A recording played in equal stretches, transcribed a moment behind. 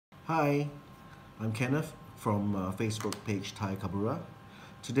Hi, I'm Kenneth from Facebook page Thai Kabura.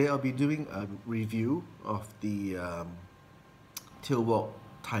 Today I'll be doing a review of the Tailwalk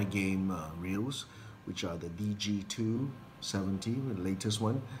Tai Game reels, which are the DG270, the latest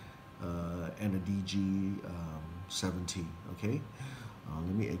one, and the DG70. Okay,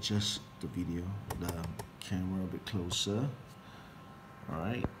 let me adjust the camera a bit closer. All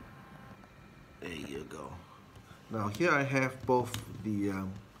right, there you go. Now here I have both the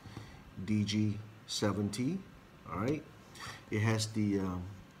DG70. All right, it has the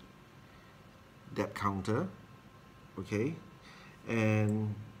depth counter, okay,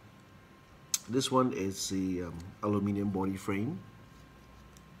 and this one is the aluminum body frame,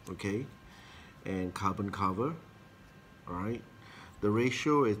 okay, and carbon cover. All right, the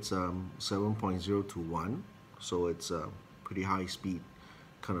ratio it's 7.0 to 1, so it's a pretty high speed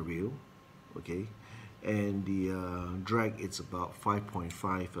kind of reel, okay, and the drag it's about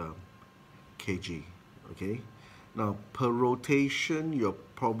 5.5 kg, okay. Now per rotation you're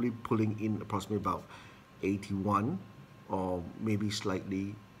probably pulling in approximately about 81 or maybe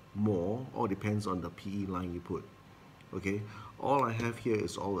slightly more, all depends on the PE line you put, okay. All I have here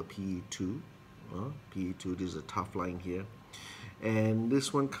is all the PE2. PE2, this is a tough line here, and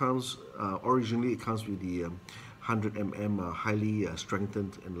this one comes originally it comes with the 100 mm highly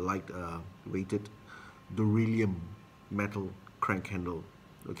strengthened and light weighted beryllium metal crank handle,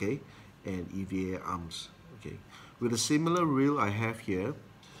 okay, and EVA arms, okay. With a similar reel I have here,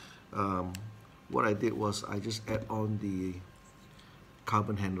 what I did was I just add on the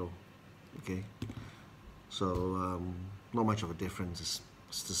carbon handle, okay. So not much of a difference,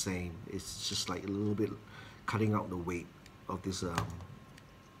 it's the same. It's just like a little bit cutting out the weight of this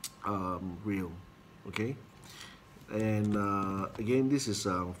reel, okay. And again, this is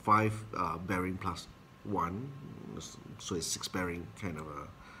 5 bearing plus 1, so it's 6 bearing kind of a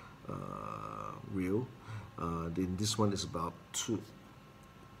reel. Then this one is about 2,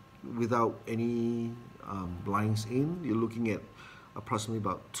 without any lines in, you're looking at approximately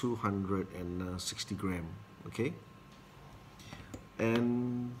about 260 gram, okay.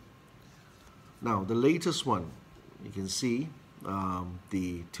 And now the latest one, you can see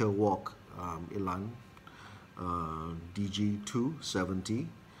the Tailwalk Elan DG270,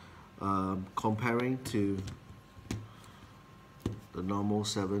 comparing to the normal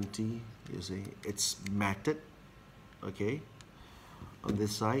 70, you see it's matted, okay, on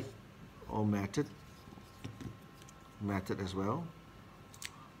this side, all matted as well.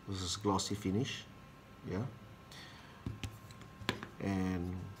 This is glossy finish, yeah,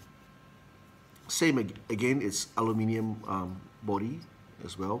 and same again, it's aluminium body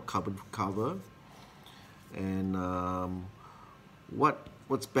as well, carbon cover. And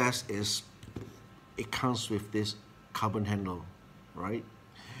what's best is it comes with this carbon handle, right?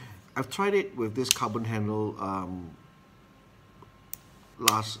 I've tried it with this carbon handle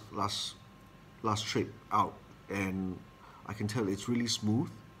last trip out, and I can tell it's really smooth,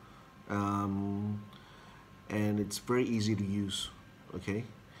 and it's very easy to use, okay.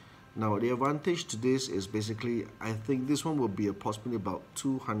 Now the advantage to this is basically, I think this one will be approximately about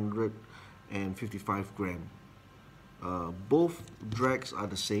 255 gram. Both drags are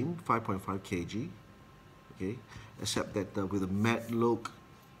the same, 5.5 kg, okay, except that with a matte look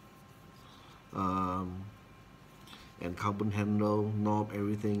and carbon handle, knob,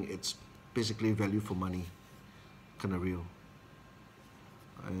 everything, it's basically value for money kind of reel,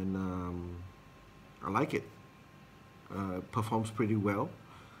 and I like it. Performs pretty well.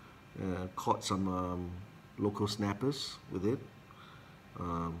 Caught some local snappers with it.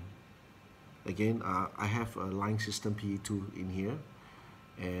 Again, I have a line system PE2 in here,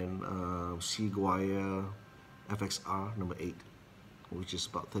 and Guaya FXR number 8, which is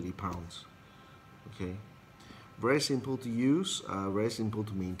about 30 pounds. Okay, very simple to use, very simple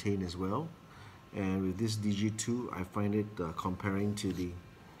to maintain as well. And with this DG2, I find it comparing to the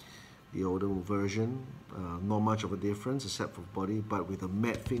older version, not much of a difference except for body, but with a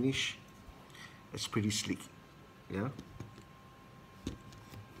matte finish, it's pretty sleek. Yeah.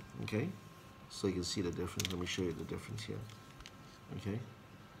 Okay. So you can see the difference. Let me show you the difference here. Okay.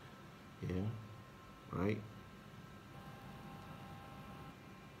 Yeah. Right.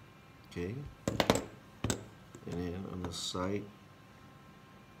 Okay. And then on the side,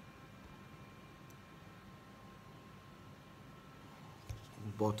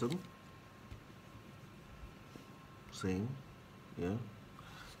 bottom, same. Yeah.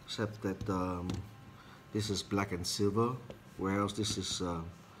 Except that this is black and silver, whereas this is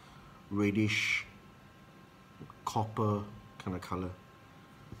reddish copper kind of color.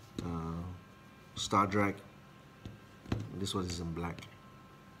 Star Drag, this one is in black.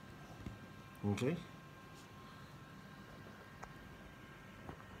 Okay.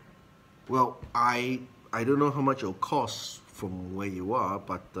 Well, I don't know how much it'll cost from where you are,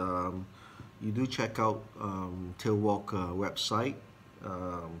 but you do check out Tailwalk website.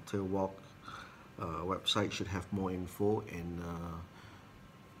 Tailwalk website should have more info and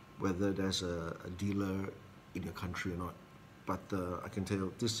whether there's a dealer in your country or not. But I can tell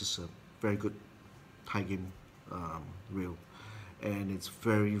you this is a very good Tai Game reel, and it's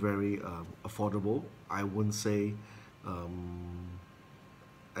very affordable. Um,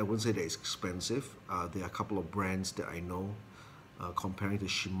 I wouldn't say that it's expensive. There are a couple of brands that I know, comparing to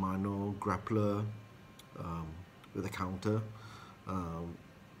Shimano grappler with a counter.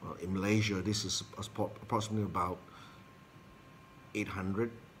 In Malaysia, this is approximately about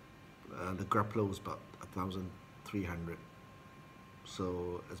 800. The grappler was about 1,300.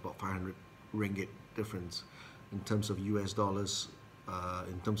 So it's about 500 ringgit difference. In terms of US dollars,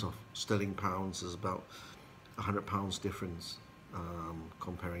 in terms of sterling pounds, is about 100 pounds difference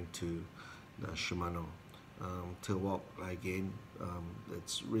comparing to the Shimano. Tailwalk, again,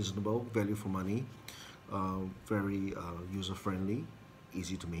 it's reasonable, value for money, very user friendly,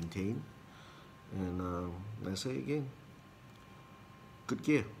 easy to maintain, and I say again, good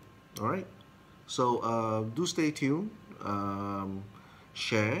gear. All right, so do stay tuned,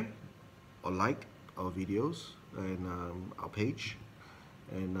 share or like our videos and our page,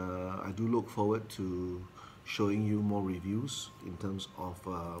 and I do look forward to showing you more reviews in terms of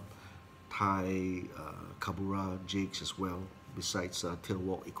Thai Kabura jigs as well, besides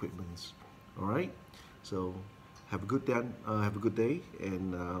Tailwalk equipments. All right, so have a good day,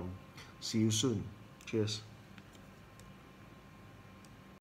 and see you soon. Cheers.